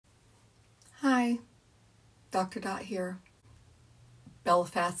Dr. Dot here.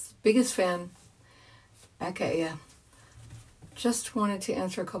 Belfast's biggest fan. Back at ya. Just wanted to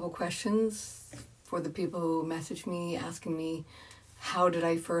answer a couple questions for the people who messaged me asking me, how did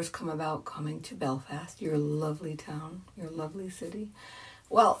I first come about coming to Belfast, your lovely town, your lovely city?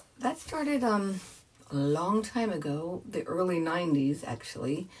 Well, that started a long time ago, the early 90s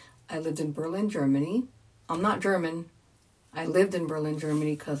actually. I lived in Berlin, Germany. I'm not German. I lived in Berlin,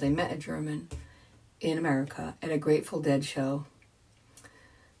 Germany because I met a German in America at a Grateful Dead show.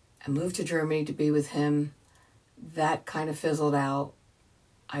 I moved to Germany to be with him. That kind of fizzled out.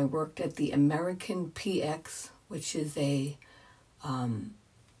 I worked at the American PX, which is a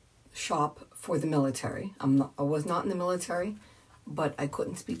shop for the military. I was not in the military, but I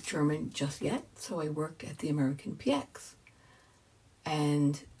couldn't speak German just yet, so I worked at the American PX.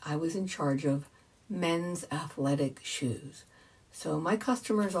 And I was in charge of men's athletic shoes. So my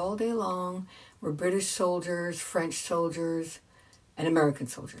customers all day long were British soldiers, French soldiers, and American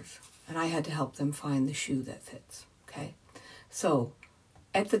soldiers. And I had to help them find the shoe that fits, okay? So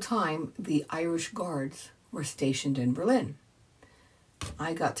at the time, the Irish Guards were stationed in Berlin.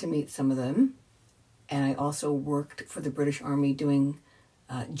 I got to meet some of them, and I also worked for the British Army doing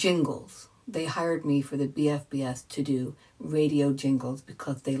jingles. They hired me for the BFBS to do radio jingles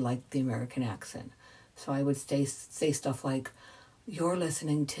because they liked the American accent. So I would say stuff like, "You're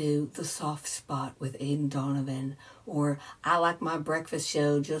listening to The Soft Spot with Aidan Donovan," or "I like my breakfast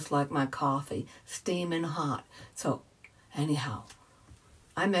show just like my coffee, steaming hot." So anyhow,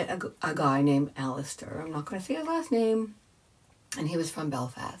 I met a guy named Alistair. I'm not going to say his last name. And he was from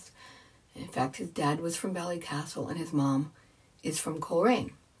Belfast. In fact, his dad was from Ballycastle and his mom is from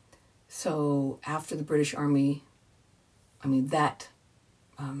Coleraine. So after the British Army, that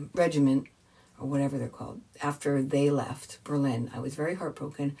regiment, or whatever they're called, after they left Berlin, I was very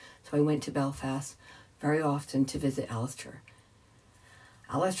heartbroken. So I went to Belfast very often to visit Alistair.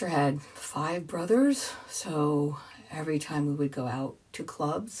 Alistair had 5 brothers, so every time we would go out to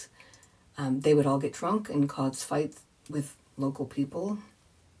clubs, they would all get drunk and cause fights with local people.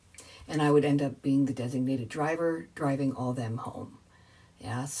 And I would end up being the designated driver, driving all them home.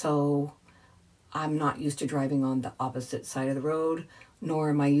 Yeah, so I'm not used to driving on the opposite side of the road, nor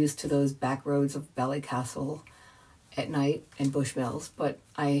am I used to those back roads of Ballycastle at night and Bushmills, but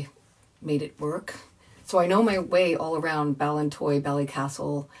I made it work. So I know my way all around Ballintoy,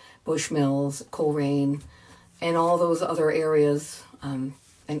 Ballycastle, Bushmills, Coleraine, and all those other areas. And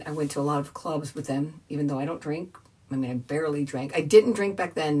I went to a lot of clubs with them, even though I don't drink. I barely drank. I didn't drink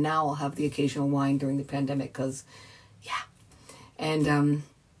back then. Now I'll have the occasional wine during the pandemic because, yeah. And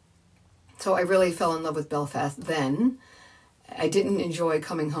so I really fell in love with Belfast then. I didn't enjoy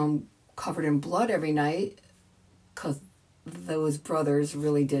coming home covered in blood every night because those brothers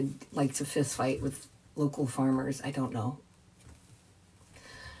really did like to fist fight with local farmers. I don't know.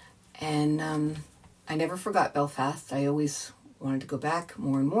 And I never forgot Belfast. I always wanted to go back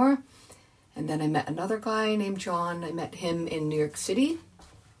more and more. And then I met another guy named John. I met him in New York City.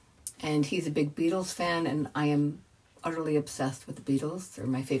 And he's a big Beatles fan, and I am utterly obsessed with the Beatles. They're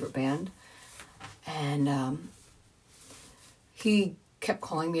my favorite band. And he kept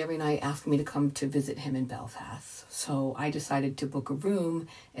calling me every night, asking me to come to visit him in Belfast. So I decided to book a room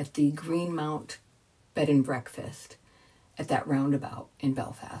at the Greenmount Bed and Breakfast at that roundabout in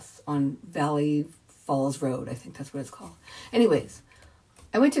Belfast on Valley Falls Road. I think that's what it's called. Anyways,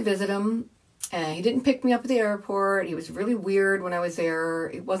 I went to visit him. He didn't pick me up at the airport. He was really weird when I was there.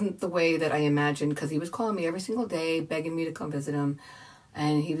 It wasn't the way that I imagined because he was calling me every single day, begging me to come visit him.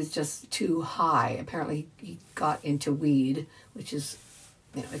 And he was just too high. Apparently, he got into weed, which is,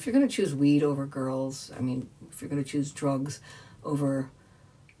 if you're going to choose weed over girls, if you're going to choose drugs over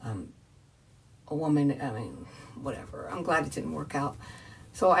a woman, whatever. I'm glad it didn't work out.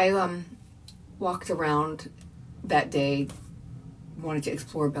 So I walked around that day, wanted to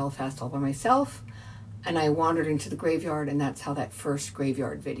explore Belfast all by myself, and I wandered into the graveyard, and that's how that first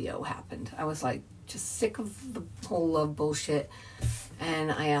graveyard video happened. I was like just sick of the whole love bullshit,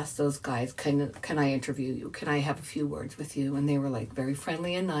 and I asked those guys, can I interview you? Can I have a few words with you? And they were like very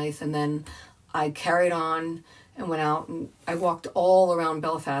friendly and nice. And then I carried on and went out, and I walked all around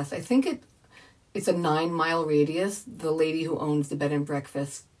Belfast. I think it's a 9-mile radius. The lady who owns the bed and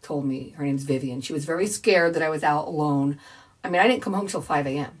breakfast told me, her name's Vivian. She was very scared that I was out alone. I didn't come home till 5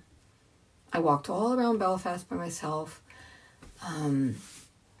 a.m. I walked all around Belfast by myself.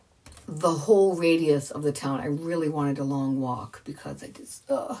 The whole radius of the town, I really wanted a long walk because I just,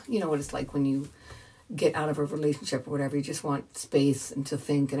 you know what it's like when you get out of a relationship or whatever. You just want space and to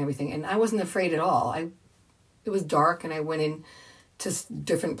think and everything. And I wasn't afraid at all. It was dark, and I went in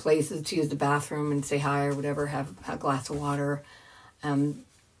different places to use the bathroom and say hi or whatever, have a glass of water. I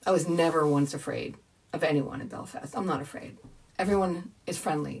was never once afraid of anyone in Belfast. I'm not afraid. Everyone is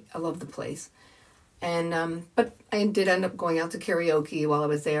friendly. I love the place. And but I did end up going out to karaoke while I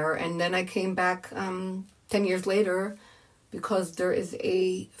was there. And then I came back 10 years later because there is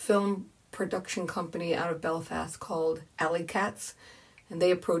a film production company out of Belfast called Alley Cats. And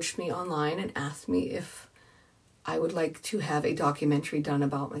they approached me online and asked me if I would like to have a documentary done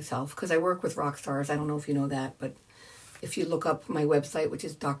about myself. Because I work with rock stars. I don't know if you know that, but if you look up my website, which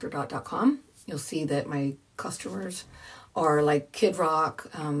is drdot.com, you'll see that my customers are like Kid Rock,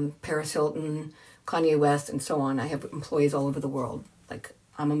 Paris Hilton, Kanye West, and so on. I have employees all over the world. Like,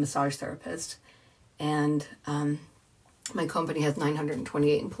 I'm a massage therapist. And my company has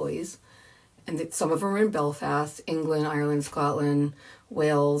 928 employees. And some of them are in Belfast, England, Ireland, Scotland,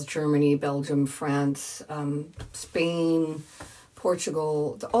 Wales, Germany, Belgium, France, Spain,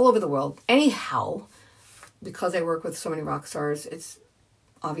 Portugal, all over the world. Anyhow, because I work with so many rock stars, it's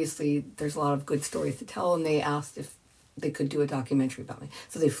obviously there's a lot of good stories to tell, and they asked if they could do a documentary about me.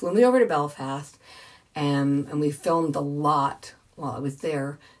 So they flew me over to Belfast, and we filmed a lot while I was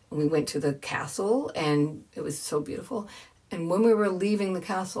there. And we went to the castle, and it was so beautiful. And when we were leaving the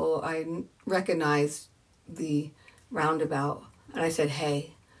castle, I recognized the roundabout, and I said,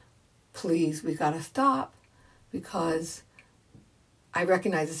 "Hey, please, we gotta stop, because I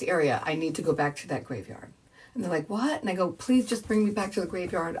recognize this area. I need to go back to that graveyard." And they're like, "What?" And I go, "Please just bring me back to the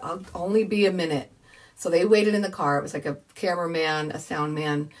graveyard. I'll only be a minute." So they waited in the car. It was like a cameraman, a sound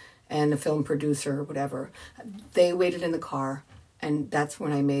man, and a film producer or whatever. They waited in the car, and that's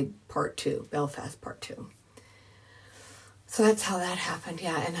when I made part 2, Belfast part 2. So that's how that happened,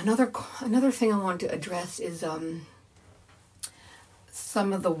 yeah. And another thing I wanted to address is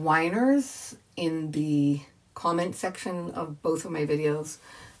some of the whiners in the comment section of both of my videos,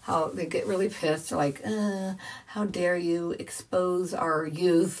 how they get really pissed. They're like, how dare you expose our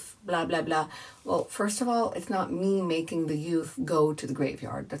youth, blah, blah, blah. Well, first of all, it's not me making the youth go to the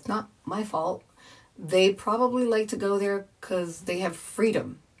graveyard. That's not my fault. They probably like to go there because they have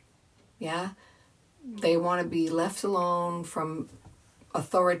freedom, yeah? They want to be left alone from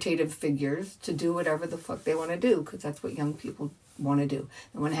authoritative figures to do whatever the fuck they want to do, because that's what young people want to do.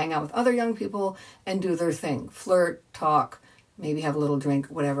 They want to hang out with other young people and do their thing. Flirt, talk, maybe have a little drink,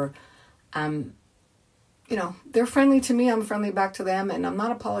 whatever. You know, they're friendly to me. I'm friendly back to them. And I'm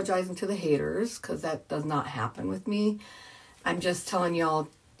not apologizing to the haters, because that does not happen with me. I'm just telling y'all,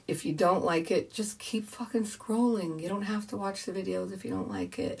 if you don't like it, just keep fucking scrolling. You don't have to watch the videos if you don't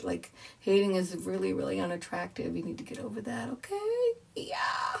like it. Like, hating is really, really unattractive. You need to get over that, okay?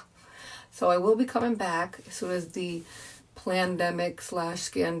 Yeah. So I will be coming back as soon as the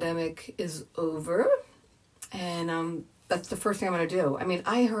plandemic/scandemic is over. And that's the first thing I'm going to do. I mean,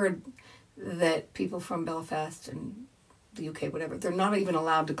 I heard that people from Belfast and the UK, whatever, they're not even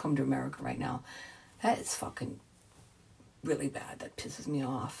allowed to come to America right now. That is fucking really bad. That pisses me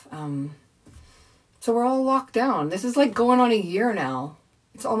off. So we're all locked down. This is like going on a year now.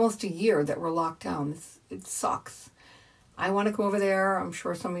 It's almost a year that we're locked down. It sucks. I want to come over there. I'm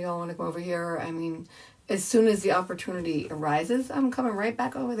sure some of y'all want to come over here. I mean, as soon as the opportunity arises, I'm coming right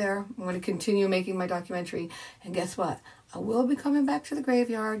back over there. I'm going to continue making my documentary. And guess what? I will be coming back to the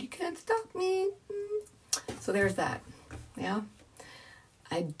graveyard. You can't stop me. So there's that. Yeah.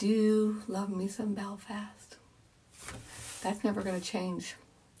 I do love me some Belfast. That's never going to change.